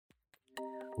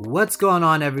What's going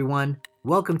on, everyone?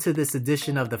 Welcome to this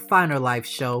edition of the Finer Life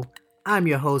Show. I'm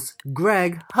your host,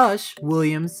 Greg Hush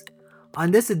Williams.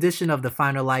 On this edition of the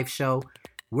Finer Life Show,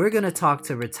 we're going to talk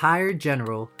to retired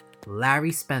General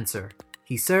Larry Spencer.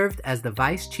 He served as the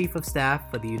Vice Chief of Staff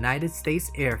for the United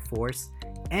States Air Force,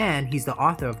 and he's the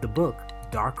author of the book,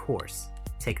 Dark Horse.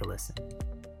 Take a listen.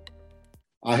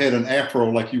 I had an afro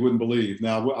like you wouldn't believe.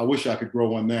 Now, I wish I could grow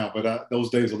one now, but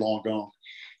those days are long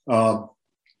gone.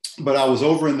 But I was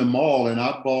over in the mall and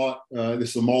I bought, this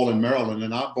is a mall in Maryland,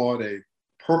 and I bought a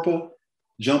purple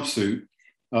jumpsuit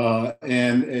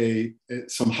and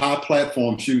some high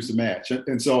platform shoes to match.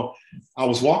 And so I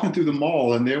was walking through the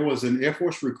mall and there was an Air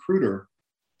Force recruiter's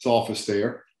office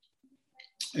there.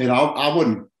 And I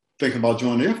wasn't thinking about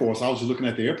joining the Air Force. I was just looking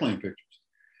at the airplane pictures.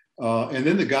 And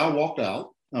then the guy walked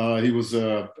out. He was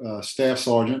a staff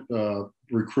sergeant,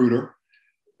 recruiter,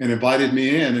 and invited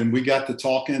me in, and we got to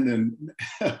talking. And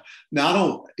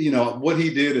now what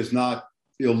he did is not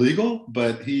illegal,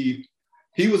 but he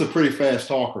was a pretty fast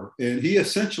talker. And he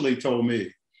essentially told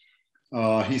me,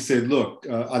 he said, look,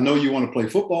 I know you want to play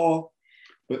football,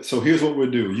 but so here's what we'll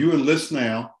do. You enlist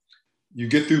now, you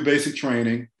get through basic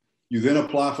training, you then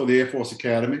apply for the Air Force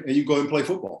Academy, and you go and play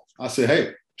football. I said,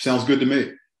 hey, sounds good to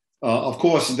me. Of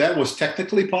course, that was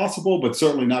technically possible, but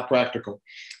certainly not practical.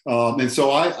 And so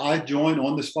I joined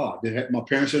on the spot. My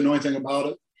parents didn't know anything about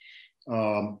it.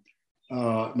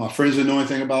 My friends didn't know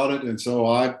anything about it. And so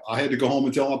I had to go home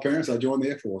and tell my parents I joined the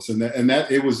Air Force. And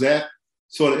it was that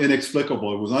sort of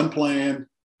inexplicable. It was unplanned.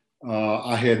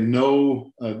 I had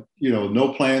no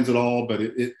plans at all, but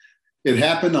it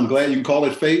happened. I'm glad you can call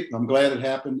it fate. I'm glad it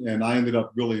happened. And I ended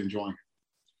up really enjoying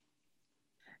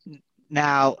it.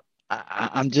 Now,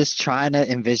 I'm just trying to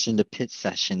envision the pit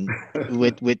session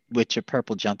with your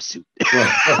purple jumpsuit.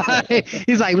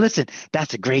 He's like, listen,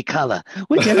 that's a great color.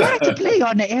 Would you like to play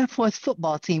on the Air Force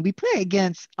football team? We play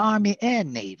against Army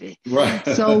and Navy. Right.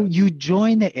 So you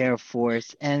join the Air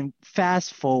Force, and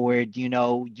fast forward,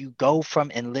 you go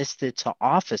from enlisted to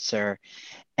officer.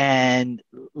 And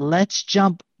let's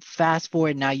jump fast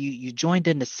forward. Now you joined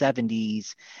in the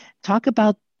 70s. Talk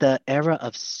about the era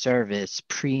of service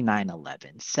pre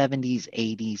 9/11, 70s,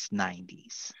 80s,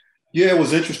 90s. Yeah, it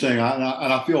was interesting. And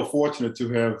I feel fortunate to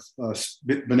have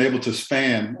been able to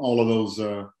span all of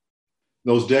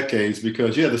those decades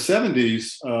because, the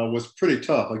 70s was pretty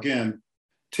tough. Again,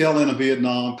 tail end of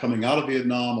Vietnam, coming out of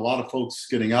Vietnam, a lot of folks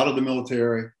getting out of the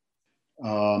military,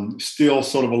 still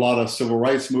sort of a lot of civil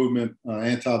rights movement,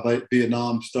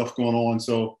 anti-Vietnam stuff going on.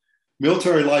 So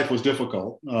military life was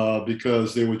difficult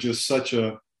because there was just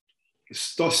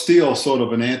still sort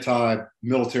of an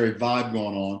anti-military vibe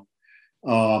going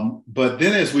on. But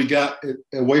then as we got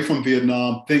away from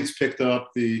Vietnam, things picked up.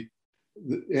 And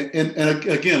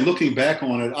again, looking back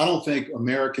on it, I don't think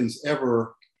Americans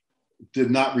ever did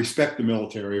not respect the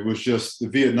military. It was just the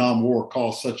Vietnam War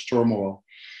caused such turmoil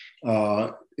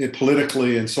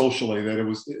politically and socially that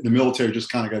the military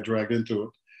just kind of got dragged into it.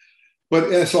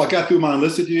 But so I got through my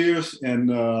enlisted years and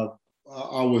I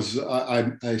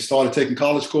started taking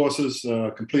college courses,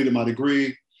 completed my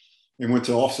degree, and went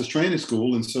to officers training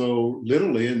school. And so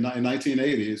literally in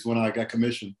 1980 is when I got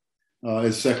commissioned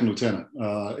as second lieutenant.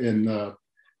 And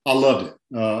I loved it.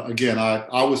 Again,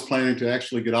 I was planning to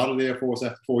actually get out of the Air Force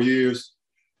after 4 years.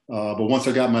 But once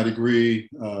I got my degree,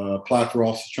 applied for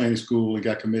officers training school and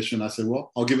got commissioned, I said,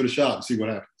 well, I'll give it a shot and see what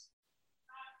happens.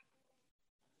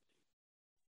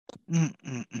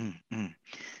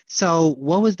 So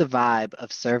what was the vibe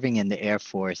of serving in the Air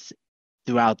Force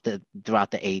throughout the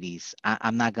 80s?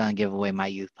 I'm not going to give away my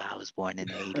youth, but I was born in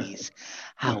the 80s.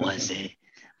 How was it?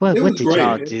 What did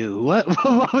y'all do? What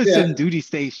was some duty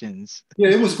stations?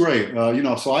 Yeah, it was great.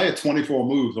 So I had 24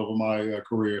 moves over my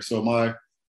career. So my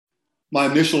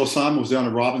initial assignment was down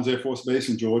at Robins Air Force Base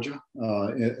in Georgia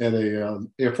at a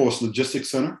Air Force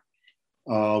Logistics Center.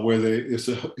 Where it's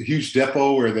a huge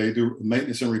depot where they do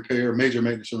maintenance and repair, major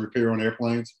maintenance and repair on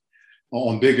airplanes,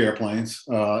 on big airplanes.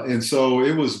 And so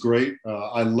it was great.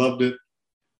 I loved it.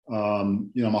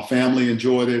 My family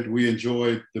enjoyed it. We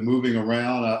enjoyed the moving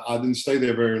around. I didn't stay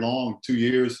there very long, 2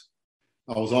 years.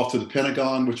 I was off to the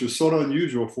Pentagon, which was sort of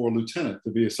unusual for a lieutenant to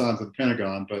be assigned to the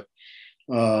Pentagon. But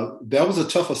that was a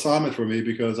tough assignment for me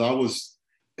because I was,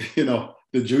 the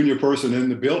junior person in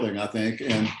the building, I think.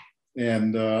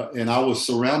 And I was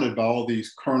surrounded by all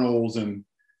these colonels and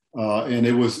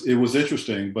it was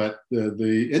interesting. But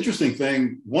the interesting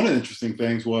thing, one of the interesting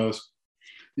things was,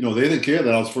 they didn't care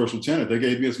that I was first lieutenant. They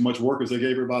gave me as much work as they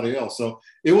gave everybody else. So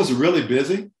it was really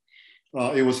busy.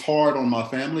 It was hard on my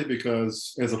family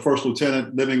because as a first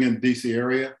lieutenant living in the DC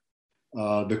area,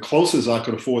 The closest I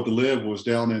could afford to live was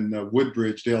down in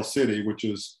Woodbridge, Dale City, which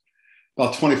is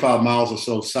about 25 miles or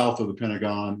so south of the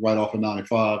Pentagon, right off of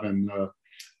 95. And,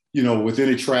 with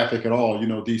any traffic at all,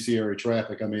 DC area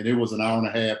traffic, I mean, it was an hour and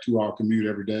a half, 2 hour commute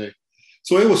every day.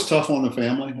 So it was tough on the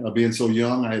family, being so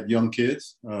young. I had young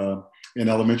kids in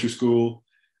elementary school.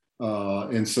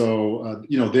 And so,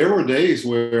 there were days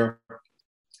where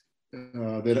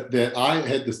that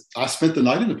I spent the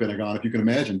night in the Pentagon, if you can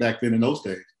imagine, back then in those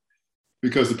days,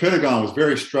 because the Pentagon was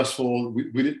very stressful.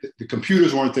 The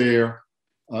computers weren't there.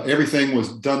 Everything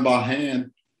was done by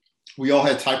hand. We all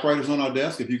had typewriters on our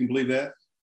desk, if you can believe that.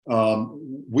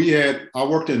 I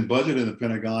worked in budget in the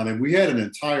Pentagon, and we had an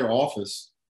entire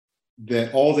office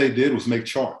that all they did was make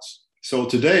charts. So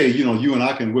today, you and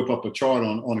I can whip up a chart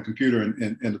on a computer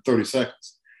in 30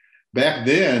 seconds. Back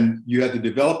then, you had to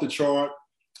develop the chart,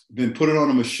 then put it on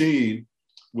a machine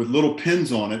with little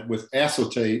pins on it with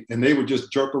acetate, and they would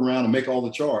just jerk around and make all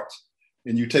the charts.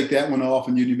 And you take that one off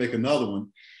and you make another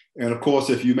one. And of course,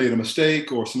 if you made a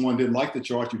mistake or someone didn't like the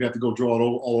chart, you'd have to go draw it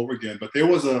all over again. But there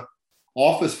was an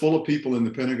office full of people in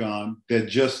the Pentagon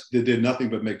that did nothing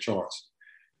but make charts.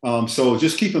 So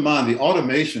just keep in mind the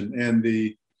automation and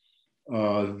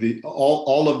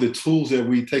all of the tools that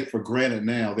we take for granted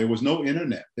now. There was no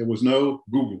internet. There was no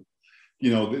Google.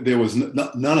 There was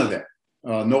none of that.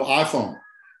 No iPhone.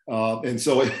 And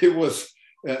so it was.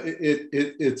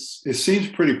 It seems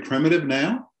pretty primitive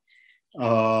now.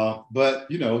 But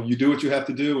you do what you have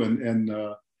to do. And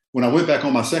when I went back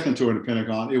on my second tour in the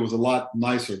Pentagon, it was a lot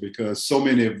nicer because so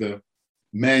many of the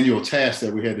manual tasks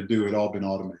that we had to do had all been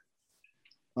automated.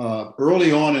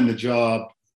 Early on in the job,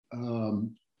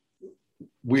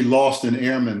 we lost an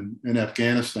airman in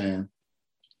Afghanistan,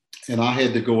 and I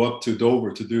had to go up to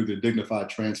Dover to do the dignified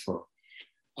transfer.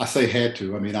 I say had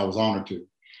to, I mean, I was honored to.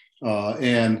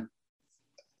 And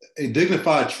a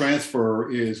dignified transfer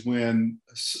is when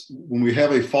we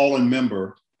have a fallen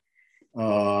member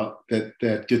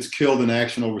that gets killed in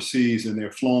action overseas, and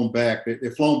they're flown back.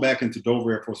 They're flown back into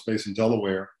Dover Air Force Base in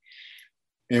Delaware.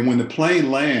 And when the plane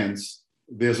lands,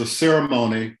 there's a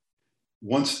ceremony.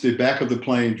 Once the back of the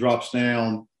plane drops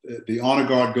down, the honor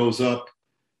guard goes up.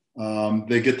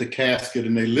 They get the casket,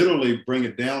 and they literally bring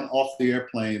it down off the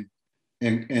airplane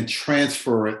and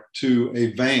transfer it to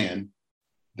a van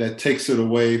that takes it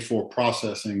away for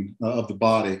processing of the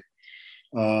body.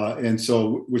 And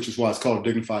so, which is why it's called a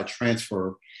dignified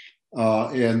transfer.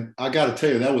 And I got to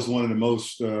tell you, that was one of the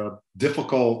most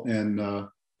difficult and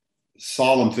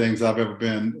solemn things I've ever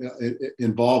been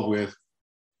involved with.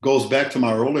 Goes back to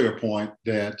my earlier point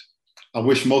that I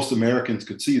wish most Americans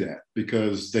could see that,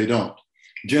 because they don't.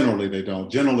 Generally, they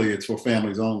don't. Generally, it's for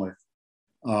families only.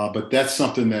 But that's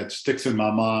something that sticks in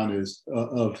my mind is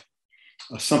of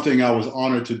something I was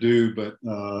honored to do, but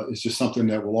it's just something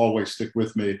that will always stick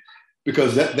with me,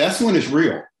 because that's when it's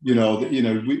real.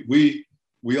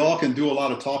 We all can do a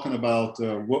lot of talking about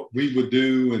what we would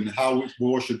do and how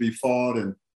war should be fought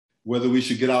and whether we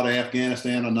should get out of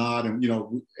Afghanistan or not. And,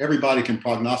 everybody can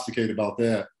prognosticate about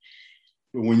that.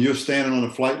 But when you're standing on the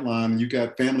flight line and you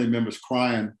got family members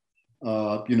crying,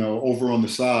 over on the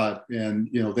side, and,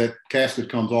 that casket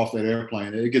comes off that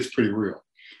airplane, it gets pretty real.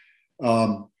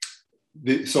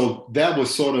 So that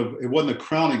was it wasn't a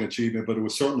crowning achievement, but it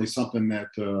was certainly something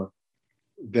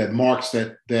that marks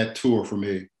that tour for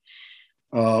me.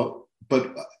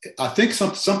 But I think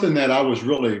something that I was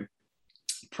really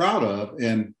proud of,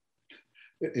 and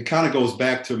it kind of goes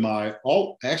back to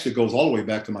goes all the way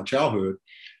back to my childhood.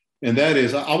 And that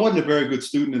is, I wasn't a very good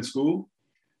student in school.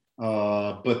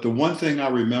 But the one thing I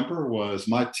remember was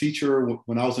my teacher,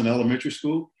 when I was in elementary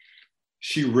school,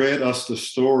 she read us the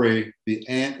story, The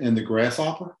Ant and the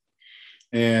Grasshopper.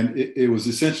 And it was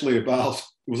essentially it was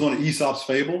one of Aesop's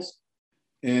fables.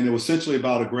 And it was essentially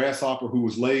about a grasshopper who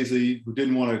was lazy, who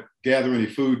didn't want to gather any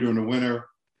food during the winter.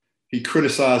 He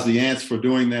criticized the ants for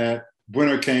doing that.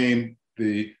 Winter came,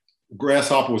 the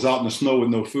grasshopper was out in the snow with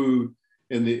no food,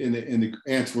 and the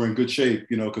ants were in good shape,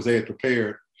 because they had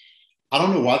prepared. I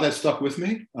don't know why that stuck with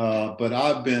me, but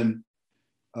I've been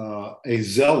a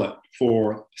zealot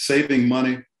for saving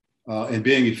money and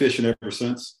being efficient ever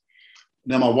since.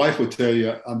 Now, my wife would tell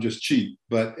you I'm just cheap,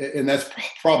 and that's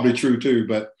probably true too.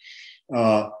 But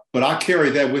I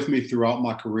carried that with me throughout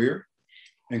my career,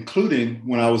 including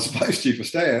when I was vice chief of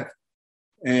staff.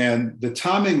 And the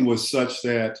timing was such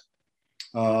that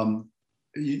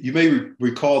you may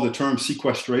recall the term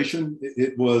sequestration.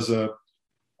 It was a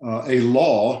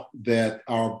law that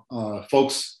our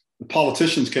the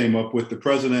politicians came up with, the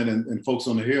president and folks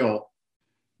on the Hill,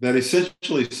 that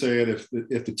essentially said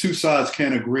if the two sides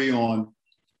can't agree on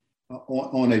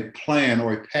on a plan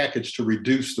or a package to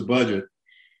reduce the budget,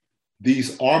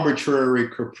 these arbitrary,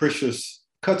 capricious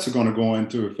cuts are going to go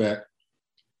into effect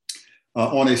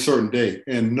on a certain date.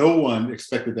 And no one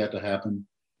expected that to happen.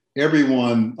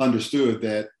 Everyone understood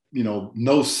that,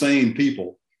 no sane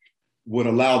people would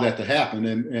allow that to happen.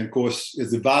 And of course,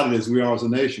 as divided as we are as a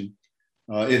nation,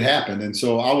 it happened. And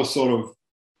so I was sort of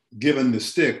given the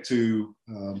stick to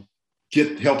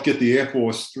help get the Air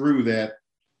Force through that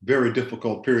very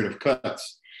difficult period of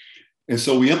cuts. And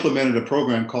so we implemented a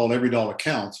program called Every Dollar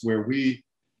Counts, where we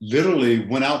literally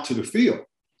went out to the field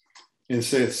and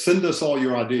said, send us all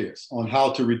your ideas on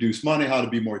how to reduce money, how to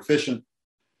be more efficient.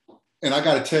 And I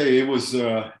got to tell you, it was,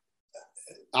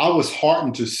 I was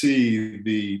heartened to see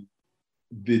the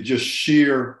just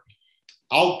sheer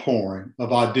outpouring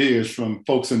of ideas from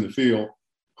folks in the field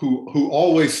who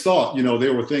always thought,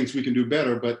 there were things we can do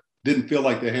better, but didn't feel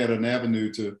like they had an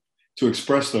avenue to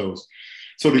express those.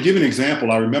 So to give an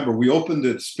example, I remember we opened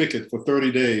the spigot for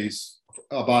 30 days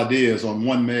of ideas on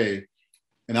 1 May,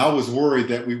 and I was worried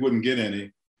that we wouldn't get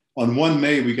any. On 1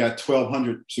 May, we got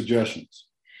 1,200 suggestions.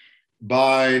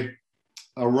 By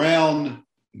around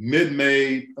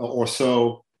mid-May or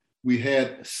so, we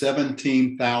had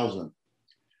 17,000.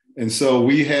 And so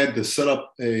we had to set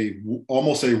up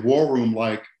almost a war room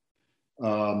like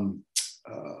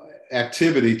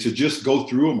activity to just go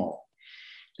through them all.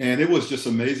 And it was just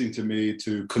amazing to me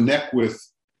to connect with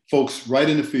folks right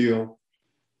in the field,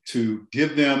 to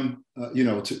give them,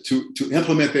 to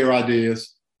implement their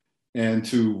ideas and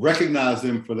to recognize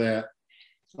them for that.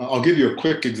 I'll give you a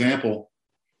quick example.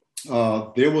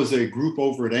 There was a group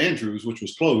over at Andrews, which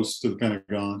was close to the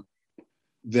Pentagon,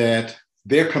 that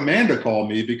their commander called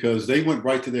me because they went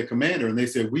right to their commander and they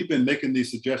said, we've been making these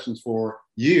suggestions for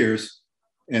years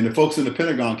and the folks in the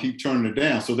Pentagon keep turning it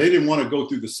down. So they didn't want to go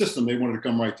through the system. They wanted to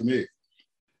come right to me.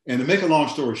 And to make a long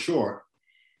story short,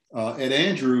 at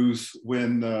Andrews,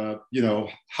 when,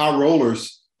 high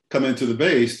rollers come into the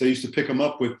base, they used to pick them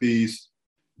up with these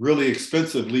really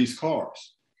expensive leased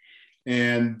cars.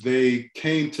 And they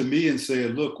came to me and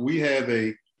said, look, we have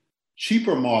a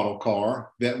cheaper model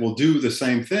car that will do the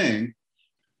same thing.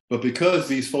 But because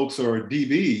these folks are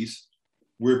DVs,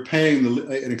 we're paying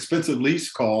an expensive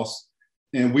lease cost,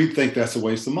 and we think that's a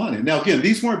waste of money. Now, again,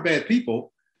 these weren't bad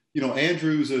people.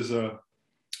 Andrews is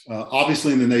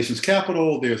obviously in the nation's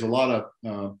capital. There's a lot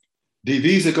of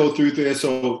DVs that go through there.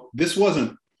 So this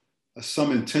wasn't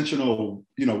some intentional,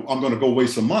 I'm going to go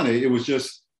waste some money. It was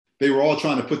just they were all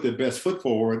trying to put their best foot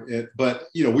forward. But,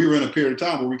 we were in a period of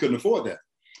time where we couldn't afford that.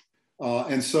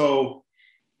 And so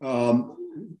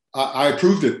I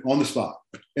approved it on the spot.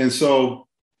 And so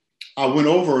I went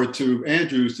over to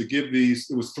Andrews to give it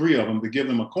was 3 of them, to give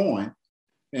them a coin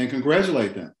and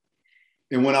congratulate them.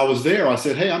 And when I was there, I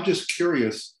said, hey, I'm just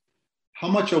curious, how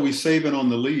much are we saving on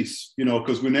the lease?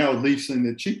 Because we're now leasing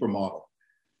the cheaper model.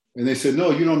 And they said,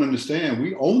 no, you don't understand.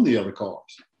 We own the other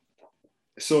cars.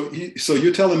 So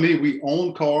you're telling me we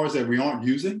own cars that we aren't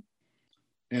using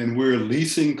and we're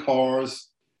leasing cars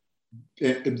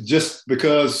just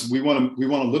because we want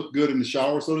to look good in the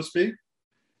shower, so to speak?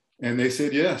 And they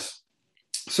said, yes.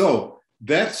 So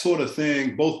that sort of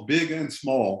thing, both big and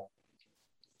small,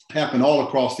 happened all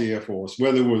across the Air Force,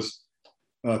 whether it was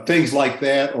things like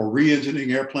that or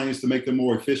re-engineering airplanes to make them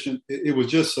more efficient. It was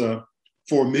just,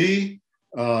 for me,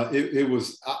 I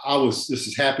was just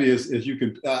as happy as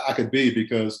I could be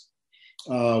because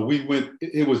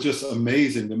it was just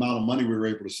amazing the amount of money we were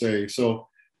able to save. So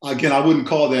again, I wouldn't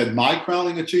call that my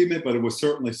crowning achievement, but it was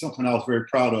certainly something I was very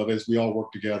proud of as we all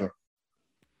worked together.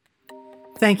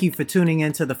 Thank you for tuning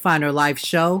into the Finer Life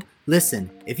Show. Listen,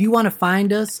 if you want to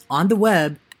find us on the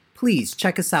web, please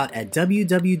check us out at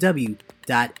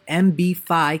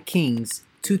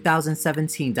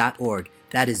www.mbphikings2017.org.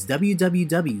 That is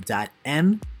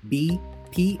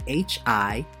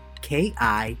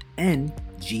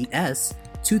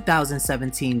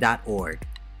www.mbphikings2017.org.